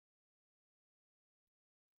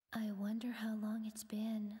I wonder how long it's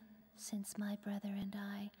been since my brother and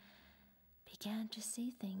I began to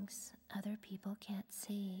see things other people can't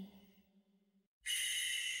see.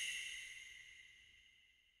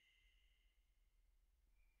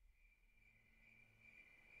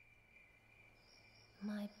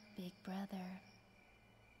 My big brother,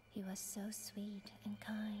 he was so sweet and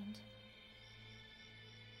kind.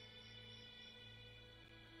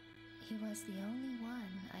 He was the only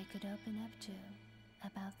one I could open up to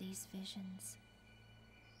about these visions.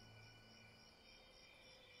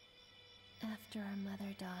 After our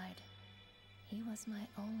mother died, he was my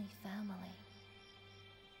only family.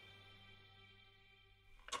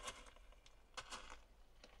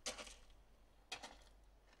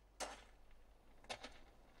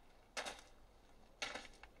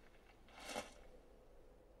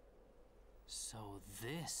 So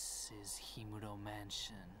this is Himuro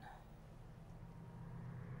Mansion.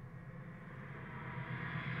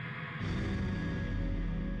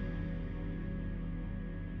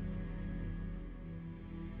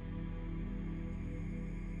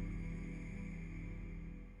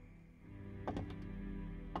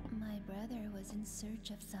 My brother was in search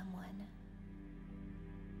of someone.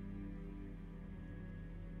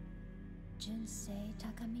 Junsei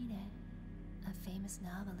Takamine, a famous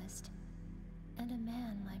novelist, and a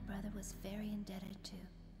man my brother was very indebted to,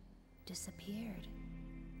 disappeared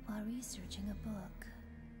while researching a book.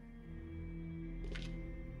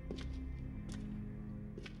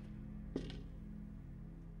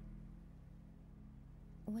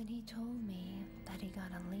 When he told me that he got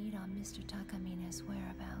a lead on Mr. Takamine's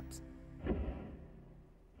whereabouts,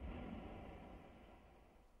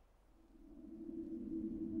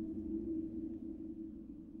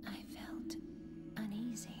 I felt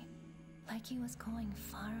uneasy, like he was going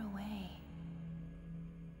far away.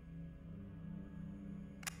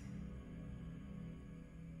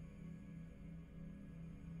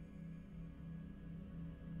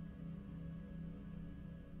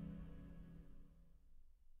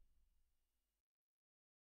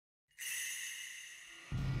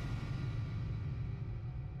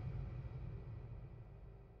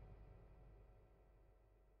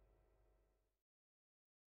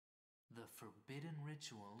 The forbidden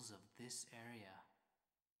rituals of this area.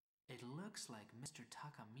 It looks like Mr.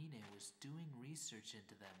 Takamine was doing research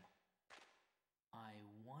into them. I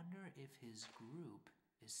wonder if his group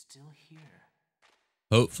is still here.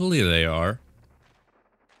 Hopefully they are.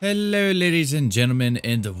 Hello, ladies and gentlemen,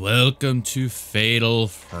 and welcome to Fatal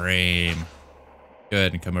Frame. Go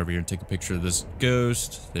ahead and come over here and take a picture of this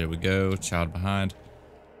ghost. There we go, child behind.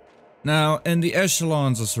 Now, in the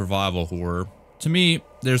echelons of survival horror, to me,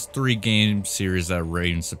 there's 3 game series that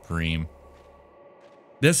reign supreme.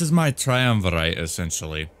 This is my triumvirate,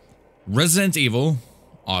 essentially. Resident Evil,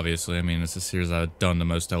 obviously, I mean, it's a series I've done the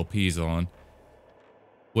most LPs on,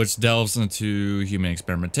 which delves into human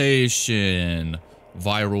experimentation,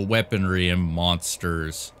 viral weaponry, and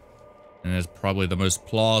monsters. And is probably the most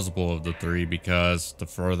plausible of the 3 because the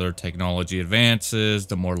further technology advances,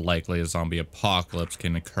 the more likely a zombie apocalypse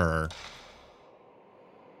can occur.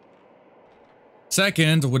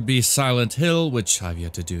 Second would be Silent Hill, which I've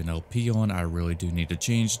yet to do an LP on. I really do need to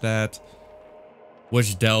change that.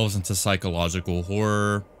 Which delves into psychological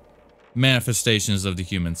horror, manifestations of the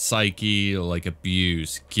human psyche, like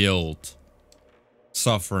abuse, guilt,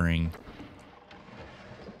 suffering,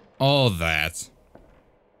 all that.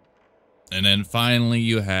 And then finally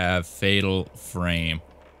you have Fatal Frame,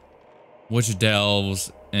 which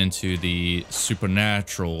delves into the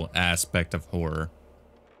supernatural aspect of horror.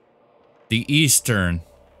 The Eastern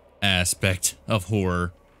aspect of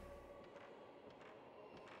horror.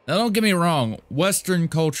 Now don't get me wrong, Western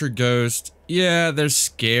culture ghosts, yeah, they're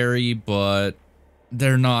scary, but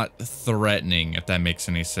they're not threatening, if that makes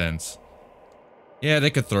any sense. Yeah,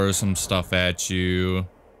 they could throw some stuff at you,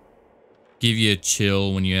 give you a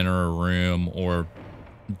chill when you enter a room, or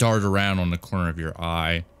dart around on the corner of your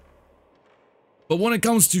eye. But when it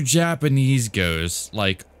comes to Japanese ghosts,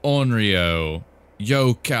 like Onryo,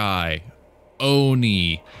 Yokai,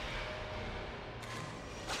 Oni,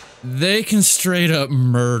 they can straight up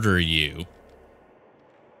murder you.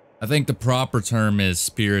 I think the proper term is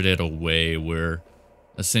spirited away, where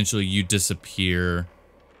essentially you disappear.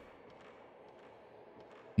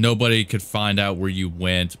 Nobody could find out where you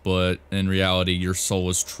went, but in reality, your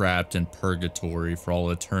soul is trapped in purgatory for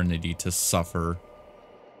all eternity to suffer.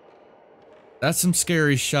 That's some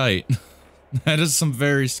scary shite. That is some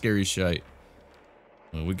very scary shite.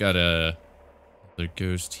 Well, we got a other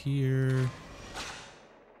ghost here.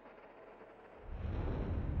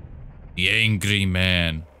 The Angry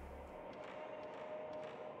Man.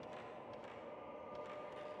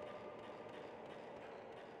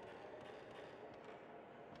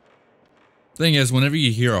 Thing is, whenever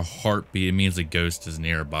you hear a heartbeat, it means a ghost is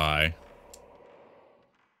nearby.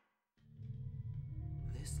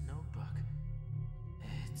 This notebook,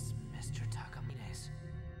 it's Mr. Takamine's.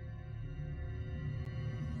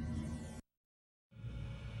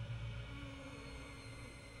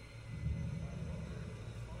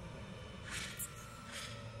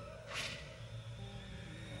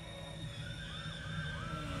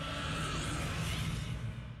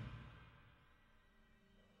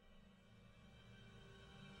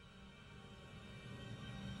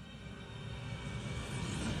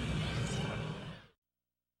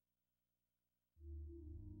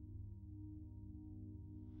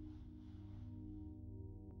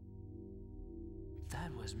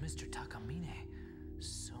 That was Mr. Takamine,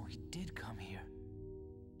 so he did come here.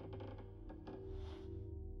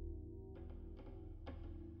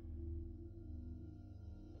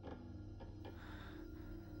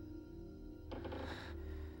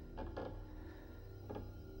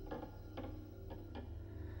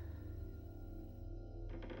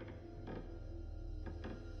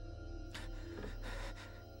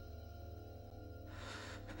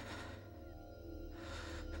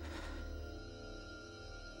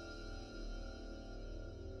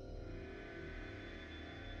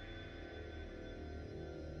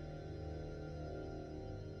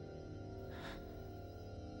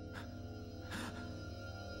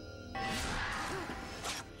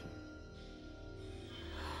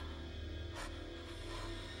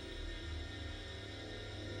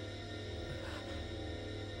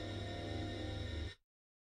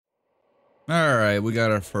 Alright, we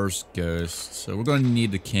got our first ghost. So we're going to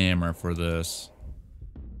need the camera for this.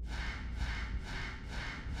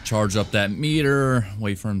 Charge up that meter.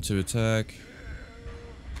 Wait for him to attack.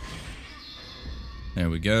 There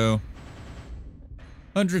we go.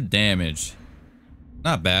 100 damage.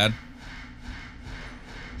 Not bad.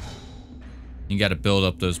 You got to build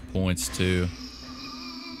up those points too.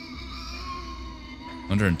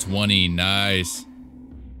 120, nice.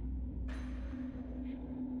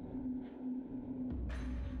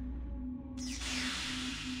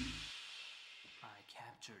 I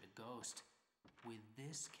captured a ghost with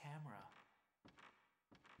this camera.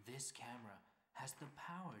 This camera has the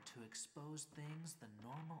power to expose things the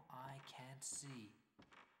normal eye can't see.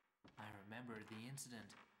 I remember the incident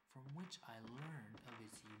from which I learned of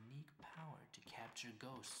its unique power to capture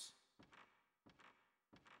ghosts.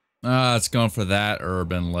 It's going for that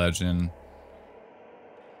urban legend.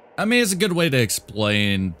 I mean, it's a good way to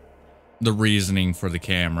explain the reasoning for the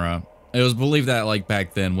camera. It was believed that, like,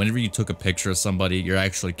 back then, whenever you took a picture of somebody, you're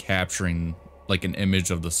actually capturing, like, an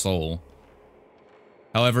image of the soul.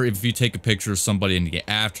 However, if you take a picture of somebody in the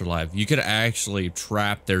afterlife, you could actually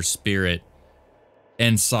trap their spirit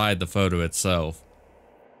inside the photo itself.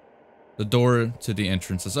 The door to the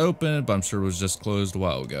entrance is open, but I'm sure it was just closed a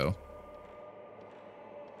while ago.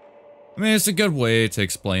 I mean, it's a good way to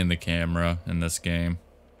explain the camera in this game.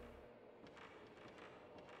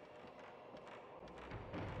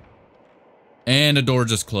 And the door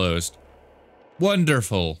just closed.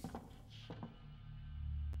 Wonderful.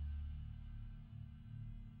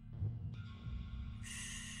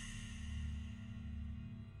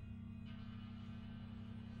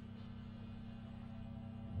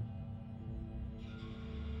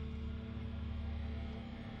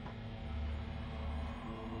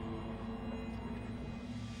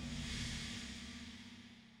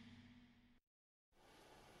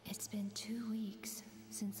 It's been 2 weeks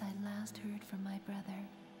since I last heard from my brother.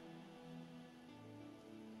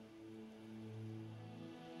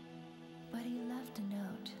 But he left a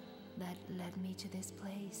note that led me to this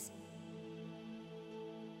place.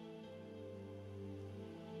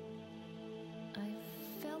 I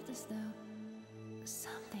felt as though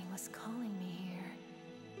something was calling me here.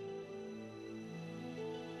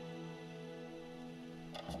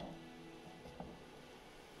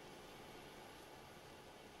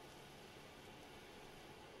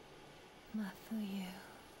 Mafuyu.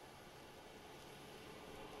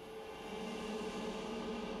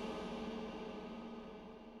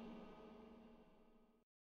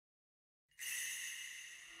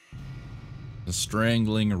 The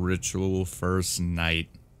strangling ritual first night.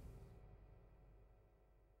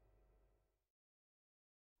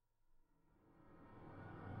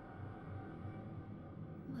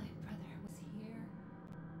 My brother was here.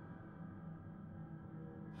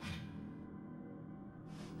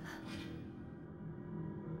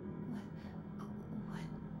 What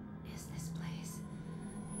is this place?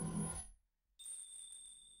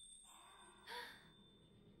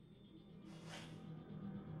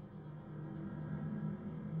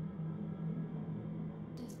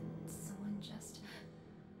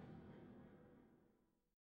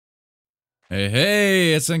 Hey,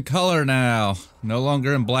 hey, it's in color now. No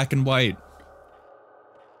longer in black and white.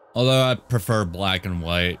 Although I prefer black and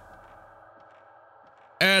white.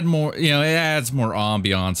 Add more, you know, it adds more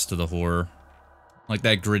ambiance to the horror. Like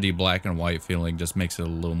that gritty black and white feeling just makes it a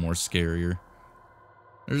little more scarier.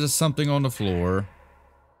 There's just something on the floor.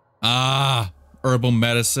 Ah, herbal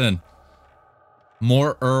medicine.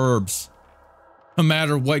 More herbs. No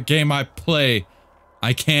matter what game I play,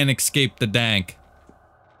 I can't escape the dank.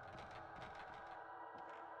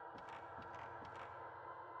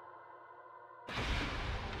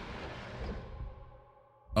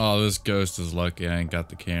 Oh, this ghost is lucky I ain't got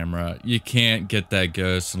the camera. You can't get that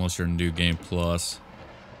ghost unless you're in New Game Plus.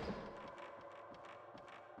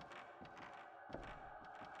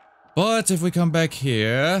 But if we come back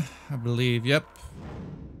here, I believe, yep.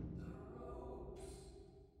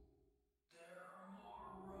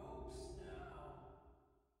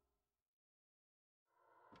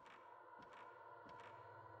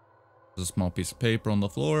 There's a small piece of paper on the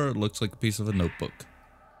floor. It looks like a piece of a notebook.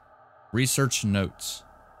 Research notes.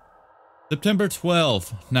 September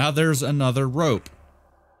 12th. Now there's another rope.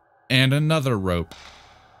 And another rope.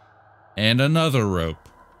 And another rope.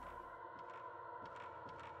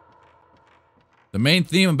 The main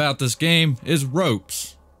theme about this game is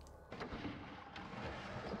ropes.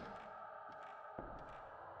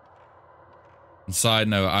 And side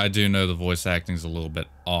note, I do know the voice acting is a little bit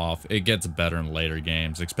off. It gets better in later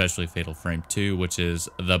games, especially Fatal Frame 2, which is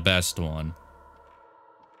the best one.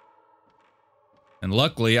 And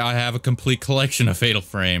luckily, I have a complete collection of Fatal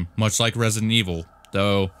Frame, much like Resident Evil.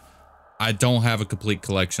 Though, I don't have a complete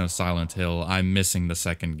collection of Silent Hill. I'm missing the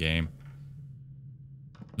second game.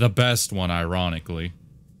 The best one, ironically.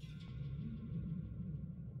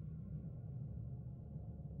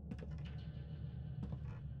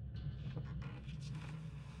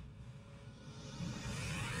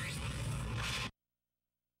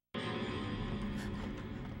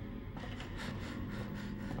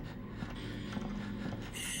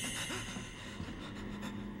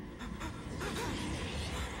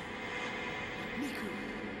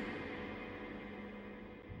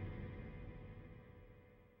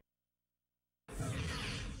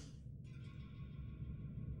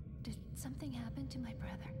 Did something happen to my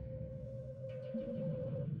brother?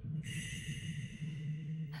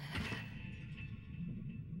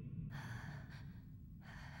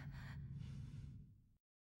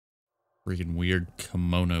 Freaking weird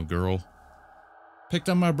kimono girl. Picked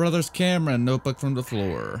up my brother's camera and notebook from the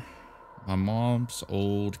floor. My mom's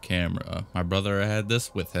old camera. My brother had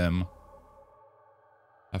this with him.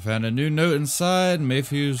 I found a new note inside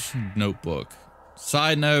Mayfew's notebook.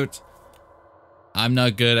 Side note, I'm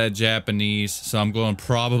not good at Japanese, so I'm going to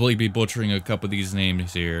probably be butchering a couple of these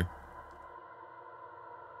names here.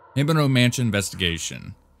 Himuro Mansion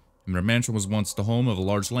Investigation. Himuro Mansion was once the home of a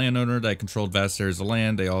large landowner that controlled vast areas of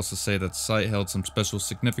land. They also say that the site held some special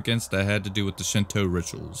significance that had to do with the Shinto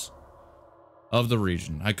rituals of the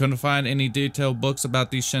region. I couldn't find any detailed books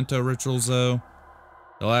about these Shinto rituals though.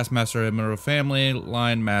 The last master of the Himuro family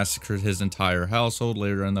line massacred his entire household.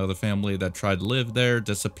 Later another family that tried to live there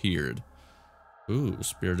disappeared. Ooh,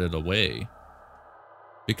 spirited away.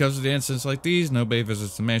 Because of the incidents like these, nobody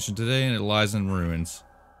visits the mansion today and it lies in ruins.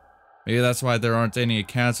 Maybe that's why there aren't any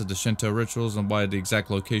accounts of the Shinto rituals and why the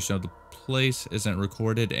exact location of the place isn't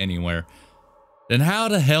recorded anywhere. Then how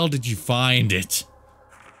the hell did you find it?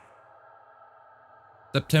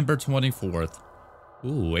 September 24th.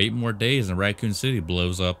 Ooh, 8 more days and Raccoon City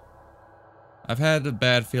blows up. I've had a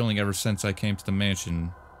bad feeling ever since I came to the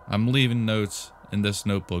mansion. I'm leaving notes in this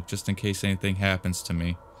notebook just in case anything happens to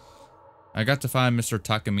me. I got to find Mr.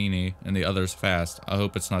 Takamine and the others fast. I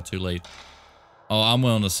hope it's not too late. Oh, I'm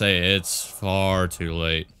willing to say it's far too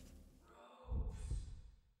late.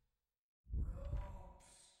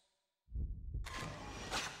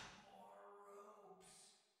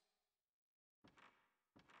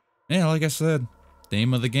 Yeah, like I said,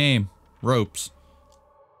 theme of the game, ropes.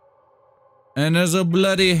 And there's a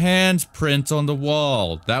bloody handprint on the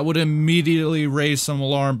wall. That would immediately raise some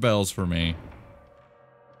alarm bells for me.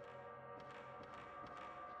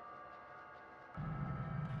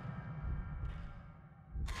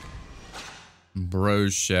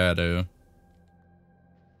 Bro's shadow.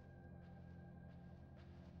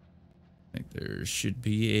 I think there should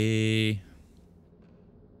be a...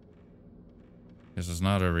 Guess it's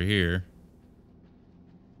not over here.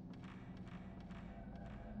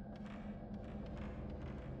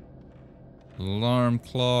 Alarm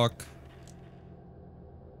clock.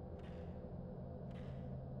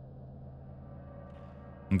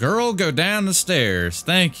 Girl, go down the stairs.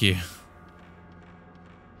 Thank you.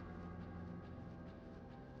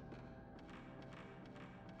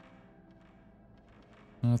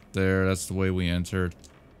 Not there. That's the way we entered.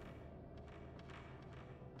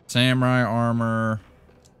 Samurai armor.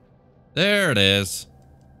 There it is.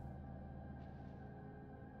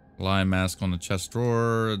 Lion mask on the chest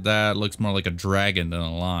drawer. That looks more like a dragon than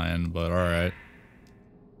a lion, but alright.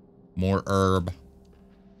 More herb.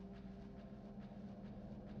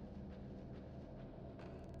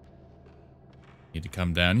 Need to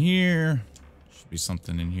come down here. Should be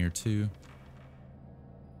something in here too.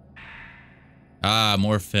 Ah,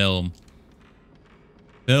 more film.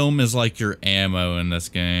 Film is like your ammo in this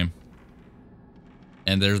game.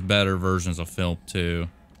 And there's better versions of film too.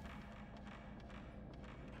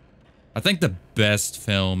 I think the best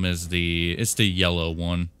film is it's the yellow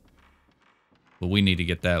one. But we need to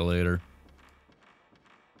get that later.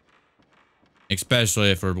 Especially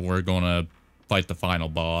if we're gonna fight the final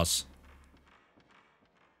boss.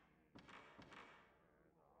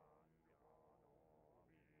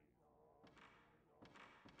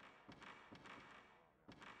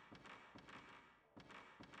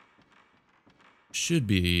 Should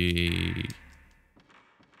be...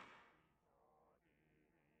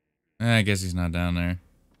 I guess he's not down there.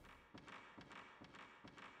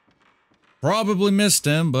 Probably missed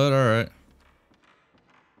him, but alright.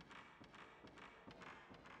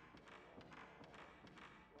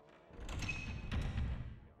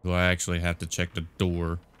 Do I actually have to check the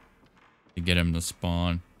door to get him to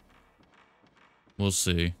spawn? We'll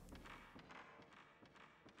see.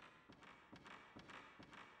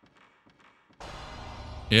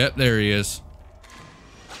 Yep, there he is.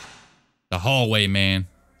 The hallway man.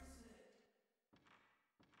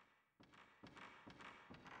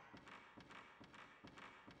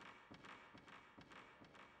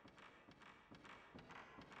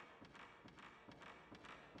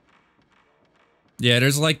 Yeah,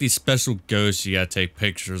 there's like these special ghosts you gotta take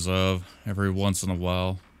pictures of every once in a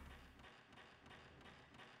while.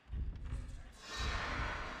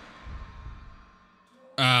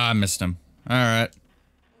 Ah, I missed him. Alright.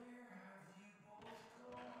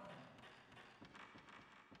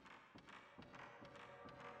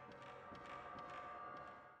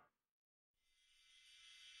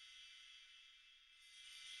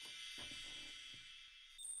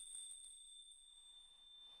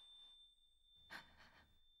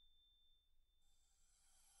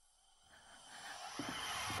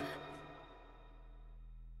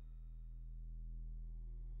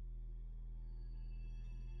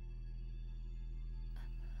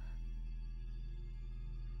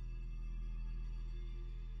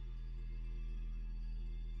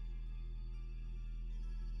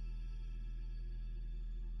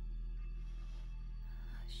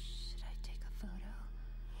 Should I take a photo?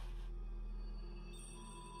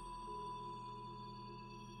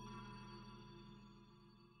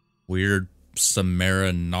 Weird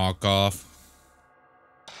Samara knockoff.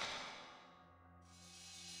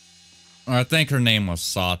 I think her name was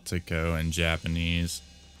Satoko in Japanese.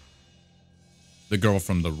 The girl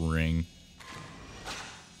from The Ring.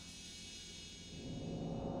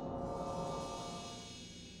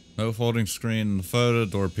 No folding screen in the photo.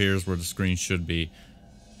 Door appears where the screen should be.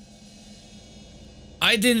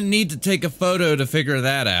 I didn't need to take a photo to figure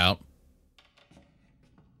that out.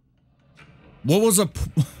 What was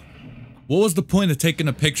the point of taking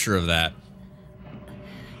a picture of that?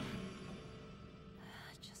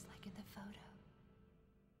 Just like in the photo.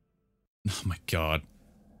 Oh my god.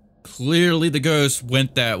 Clearly the ghost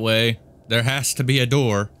went that way. There has to be a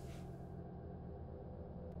door.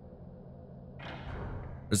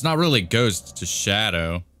 It's not really a ghost, it's just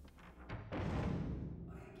shadow.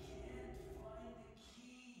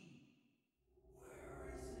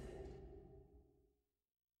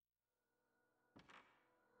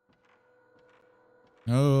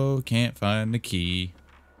 Oh, can't find the key.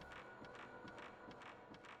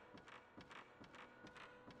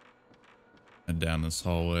 And down this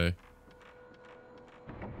hallway.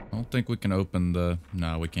 I don't think we can open the...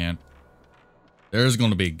 No, we can't. There's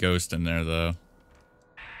going to be a ghost in there, though.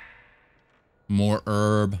 More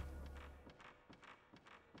herb.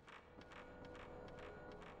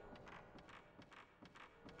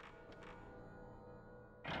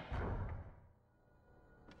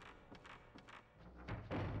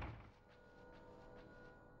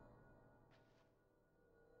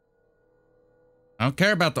 I don't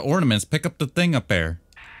care about the ornaments. Pick up the thing up there.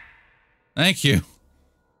 Thank you.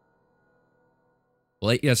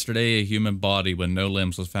 Late yesterday, a human body with no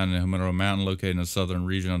limbs was found in Himuro Mountain, located in the southern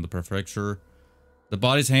region of the prefecture. The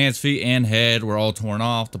body's hands, feet, and head were all torn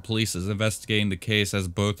off. The police is investigating the case as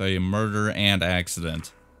both a murder and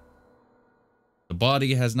accident. The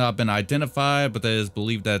body has not been identified, but it is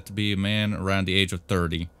believed that to be a man around the age of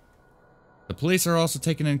 30. The police are also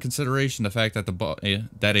taking into consideration the fact that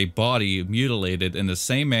that a body mutilated in the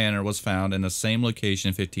same manner was found in the same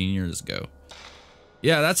location 15 years ago.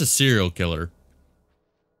 Yeah, that's a serial killer.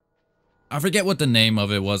 I forget what the name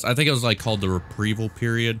of it was. I think it was like called the retrieval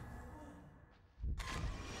period.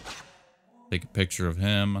 Take a picture of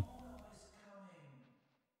him.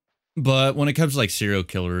 But when it comes to like serial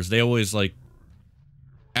killers, they always like,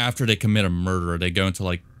 after they commit a murder, they go into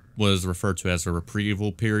like what is referred to as a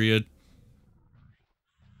retrieval period,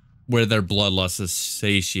 where their bloodlust is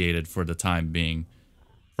satiated for the time being.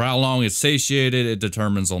 For how long it's satiated, it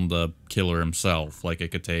determines on the killer himself. Like, it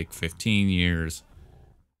could take 15 years,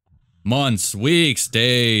 months, weeks,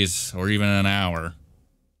 days, or even an hour.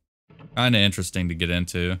 Kinda interesting to get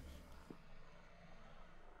into.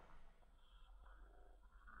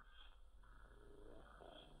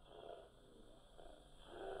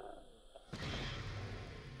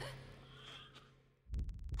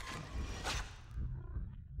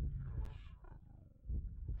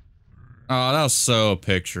 Oh, that was so a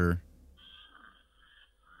picture.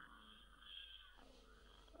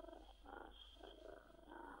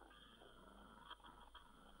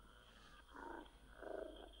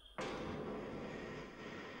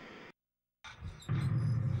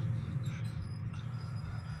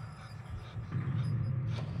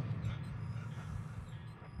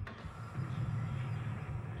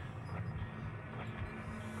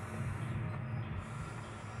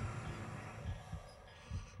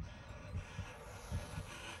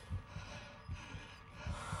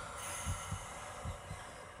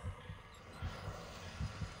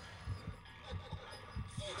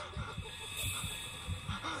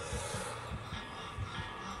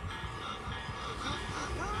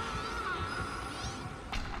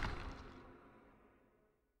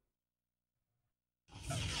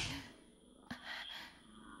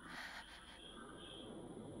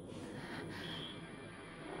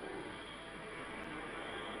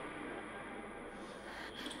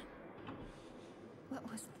 What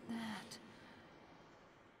was that?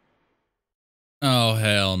 Oh,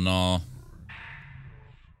 hell no.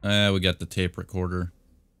 We got the tape recorder.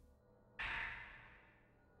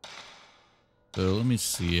 So let me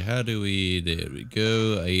see. How do we... There we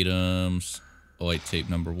go. Items. Oh, wait, tape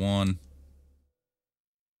number 1.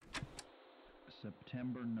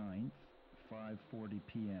 September 9th, 5:40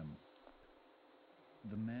 p.m.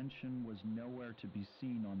 The mansion was nowhere to be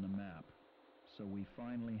seen on the map, so we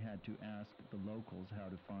finally had to ask the locals how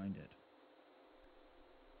to find it.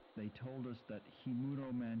 They told us that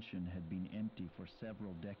Himuro Mansion had been empty for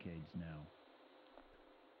several decades now.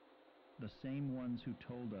 The same ones who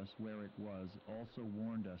told us where it was also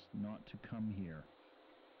warned us not to come here,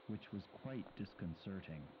 which was quite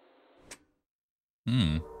disconcerting.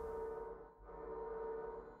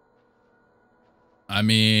 I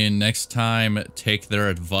mean, next time, take their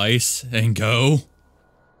advice and go.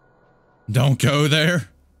 Don't go there.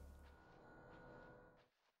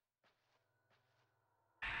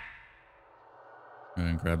 Go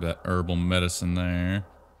ahead and grab that herbal medicine there.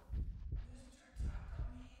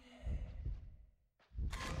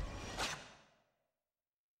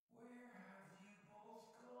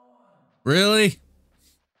 Really?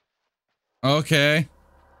 Okay.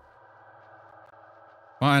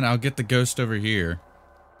 Fine, I'll get the ghost over here.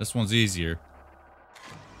 This one's easier.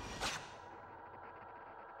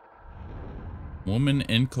 Woman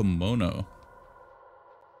in kimono.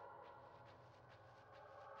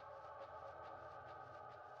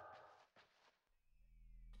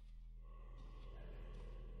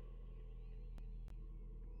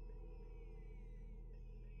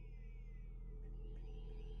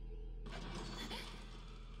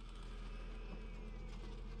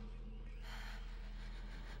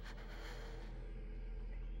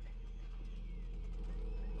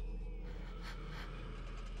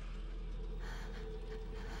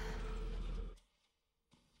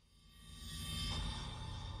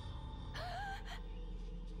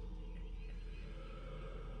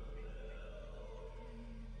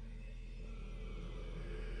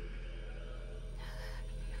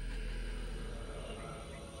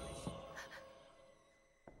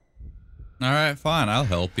 Alright, fine, I'll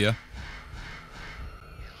help you.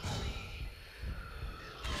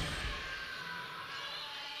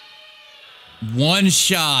 One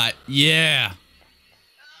shot, yeah.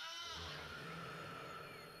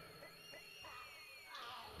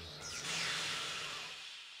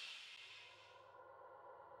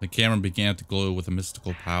 The camera began to glow with a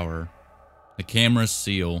mystical power. The camera's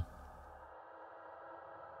seal.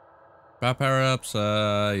 About power-ups?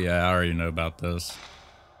 Yeah, I already know about this.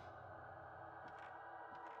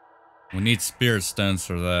 We need spirit stones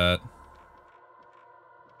for that.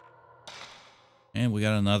 And we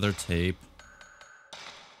got another tape.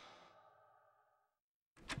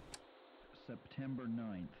 September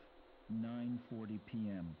 9th, 9:40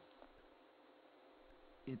 p.m.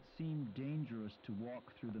 It seemed dangerous to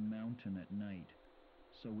walk through the mountain at night,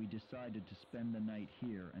 so we decided to spend the night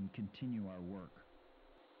here and continue our work.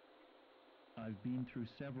 I've been through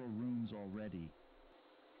several rooms already.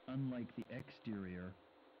 Unlike the exterior,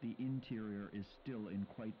 the interior is still in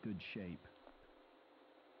quite good shape.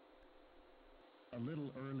 A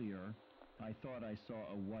little earlier, I thought I saw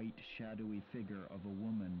a white, shadowy figure of a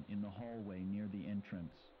woman in the hallway near the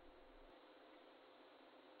entrance.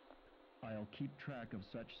 I'll keep track of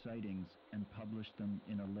such sightings and publish them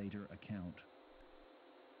in a later account.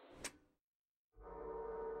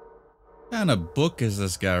 What kind of book is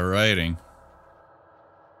this guy writing?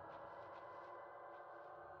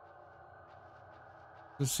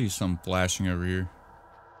 Let's see some flashing over here.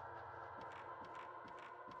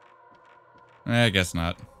 I guess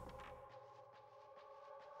not.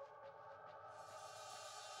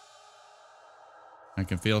 I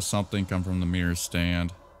can feel something come from the mirror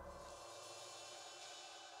stand.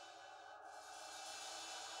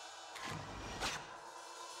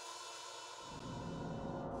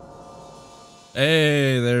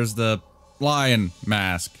 Hey, there's the lion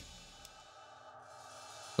mask.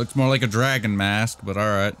 Looks more like a dragon mask, but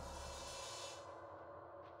alright.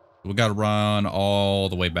 We gotta run all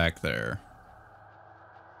the way back there.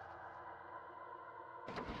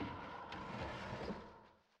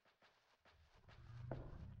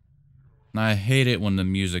 And I hate it when the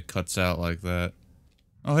music cuts out like that.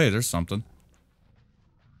 Oh, hey, there's something.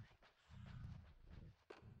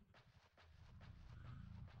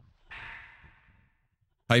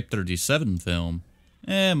 Type 37 film.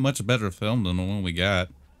 Much better film than the one we got.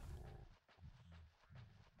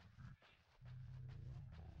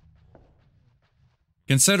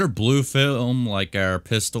 Consider blue film like our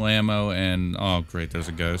pistol ammo and... Oh, great, there's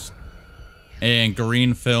a ghost. And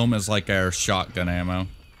green film is like our shotgun ammo.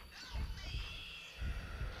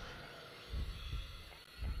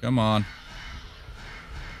 Come on.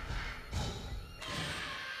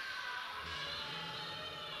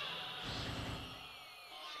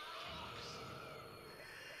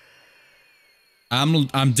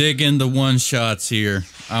 I'm digging the one shots here.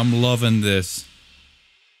 I'm loving this.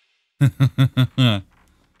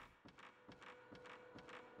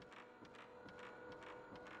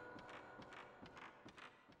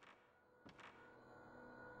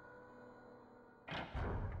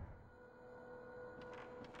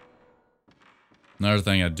 Another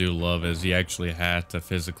thing I do love is you actually have to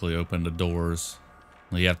physically open the doors.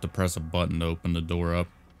 You have to press a button to open the door up.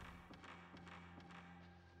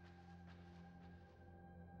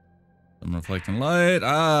 Some reflecting light.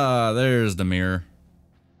 Ah, there's the mirror.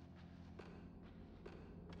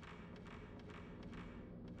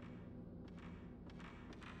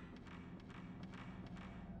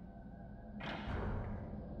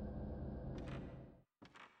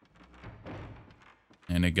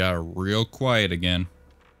 And it got real quiet again.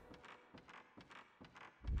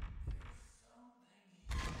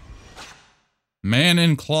 Man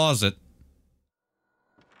in closet.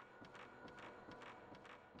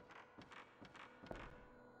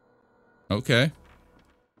 Okay.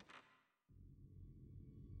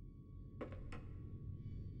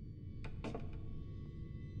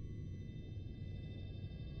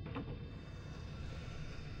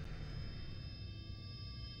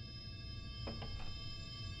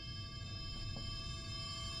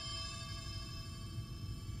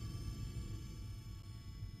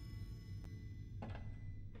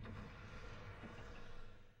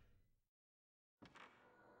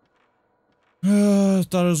 I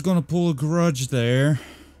thought I was gonna pull a grudge there.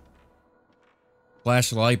 Flash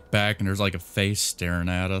the light back and there's like a face staring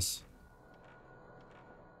at us.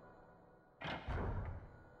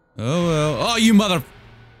 Oh well. Oh, you mother...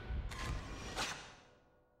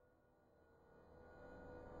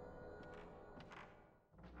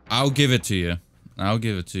 I'll give it to you. I'll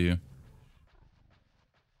give it to you.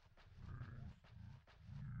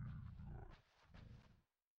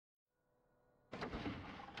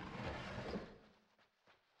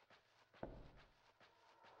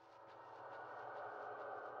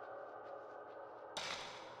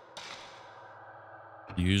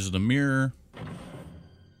 Use the mirror.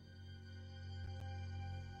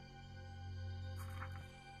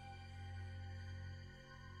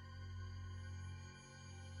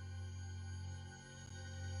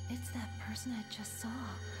 It's that person I just saw.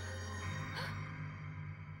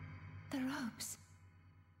 The ropes.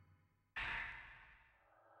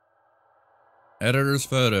 Editor's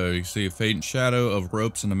photo. You can see a faint shadow of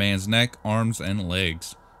ropes in the man's neck, arms, and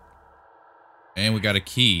legs. And we got a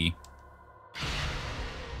key.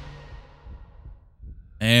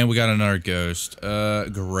 And we got another ghost.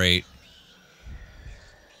 Great.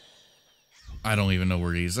 I don't even know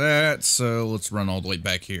where he's at, so let's run all the way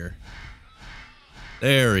back here.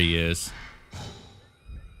 There he is.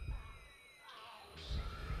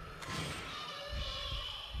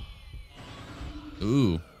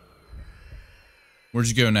 Ooh. Where'd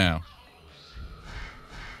you go now?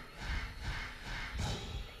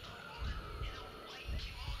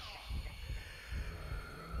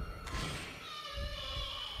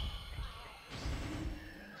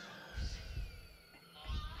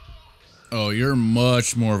 Oh, you're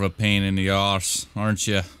much more of a pain in the arse, aren't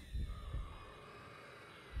you?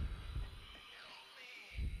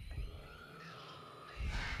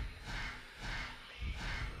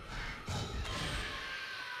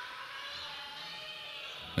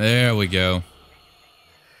 There we go.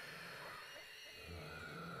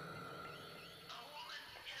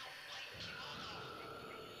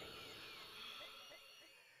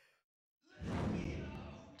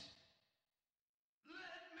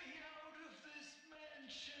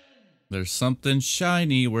 There's something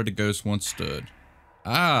shiny where the ghost once stood.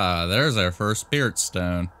 Ah, there's our first spirit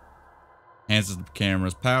stone. Enhances the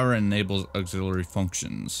camera's power and enables auxiliary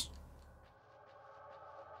functions.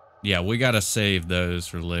 Yeah, we gotta save those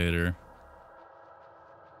for later.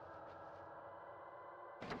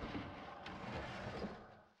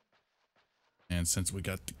 And since we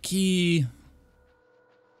got the key,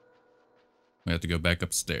 we have to go back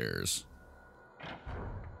upstairs.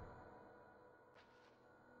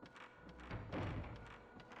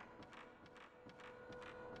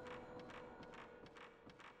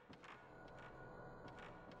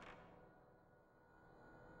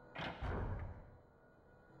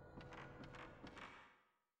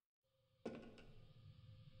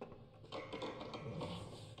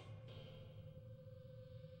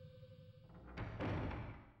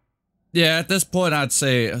 Yeah, at this point, I'd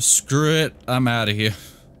say, screw it, I'm out of here.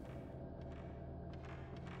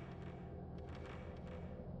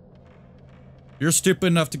 You're stupid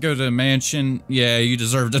enough to go to the mansion. Yeah, you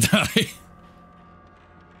deserve to die.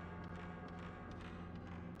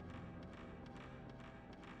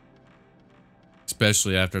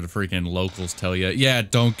 Especially after the freaking locals tell you, yeah,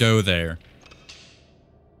 don't go there.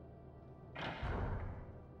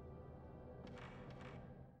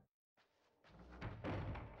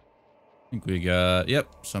 I think we got, yep,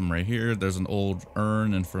 some right here. There's an old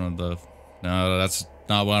urn in front of the, no, that's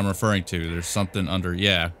not what I'm referring to. There's something under,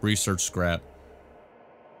 yeah, research scrap.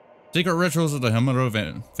 Secret rituals of the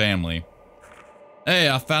Himuro family. Hey,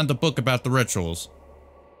 I found a book about the rituals.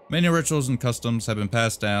 Many rituals and customs have been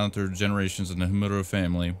passed down through generations in the Himuro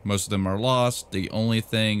family. Most of them are lost. The only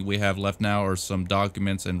thing we have left now are some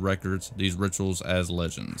documents and records, these rituals as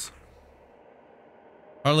legends.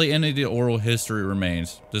 Hardly any of the oral history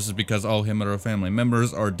remains. This is because all Himuro family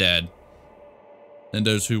members are dead. And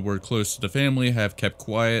those who were close to the family have kept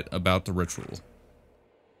quiet about the ritual.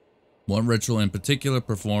 One ritual in particular,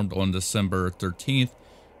 performed on December 13th,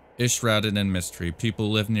 is shrouded in mystery. People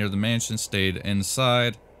who lived near the mansion stayed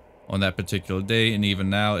inside on that particular day, and even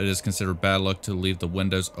now it is considered bad luck to leave the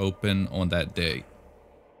windows open on that day.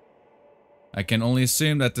 I can only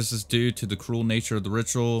assume that this is due to the cruel nature of the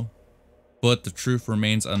ritual, but the truth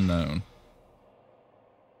remains unknown.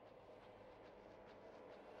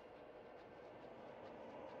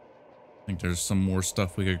 I think there's some more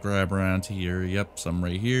stuff we could grab around here. Yep, some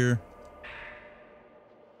right here.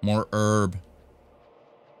 More herb.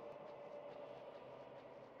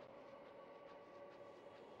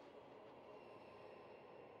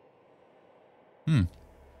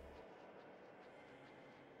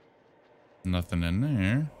 Nothing in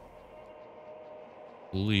there.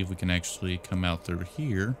 I believe we can actually come out through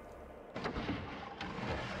here.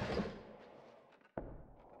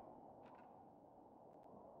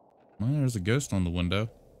 Well, there's a ghost on the window.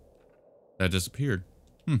 That disappeared.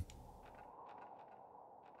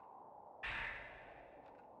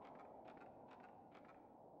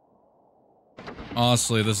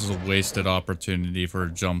 Honestly, this is a wasted opportunity for a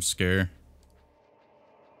jump scare.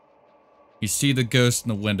 You see the ghost in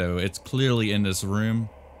the window. It's clearly in this room.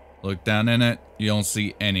 Look down in it. You don't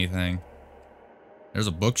see anything. There's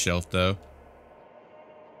a bookshelf, though.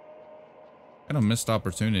 Kind of missed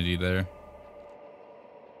opportunity there.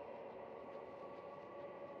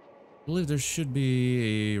 I believe there should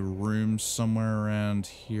be a room somewhere around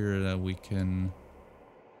here that we can...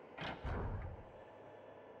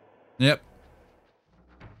 Yep.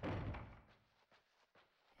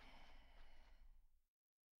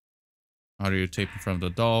 Audio tape in front of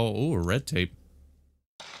the doll. Ooh, red tape.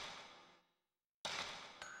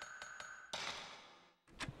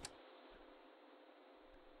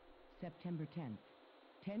 September 10th,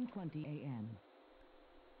 10:20 a.m.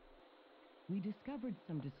 We discovered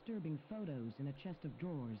some disturbing photos in a chest of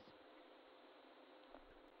drawers.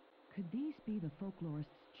 Could these be the folklorist's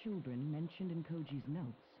children mentioned in Koji's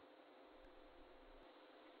notes?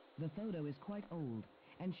 The photo is quite old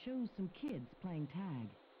and shows some kids playing tag.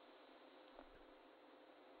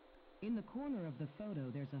 In the corner of the photo,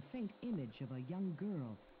 there's a faint image of a young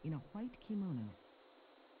girl in a white kimono.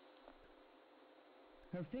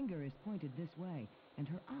 Her finger is pointed this way, and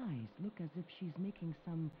her eyes look as if she's making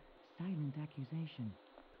some silent accusation.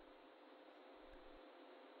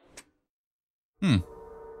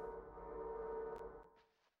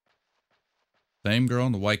 Same girl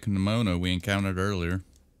in the white kimono we encountered earlier.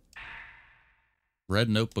 Red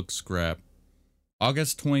notebook scrap.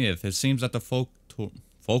 August 20th. It seems that the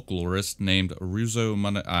folklorist named Ruzo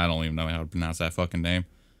I don't even know how to pronounce that fucking name,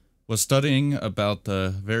 was studying about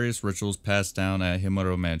the various rituals passed down at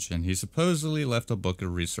Himuro Mansion. He supposedly left a book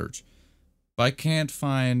of research, but I can't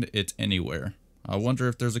find it anywhere. I wonder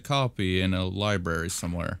if there's a copy in a library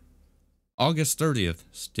somewhere. August 30th.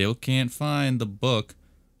 Still can't find the book.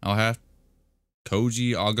 I'll have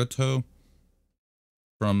Koji Agato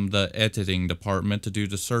from the editing department to do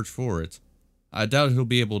the search for it. I doubt he'll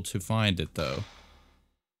be able to find it though.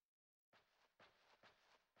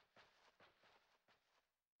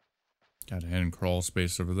 Got a hidden crawl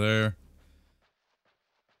space over there.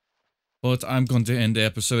 But I'm going to end the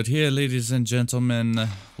episode here, ladies and gentlemen.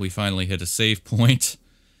 We finally hit a save point.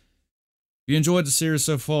 If you enjoyed the series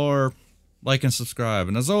so far, like and subscribe.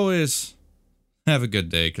 And as always, have a good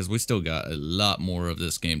day, because we still got a lot more of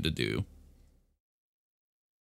this game to do.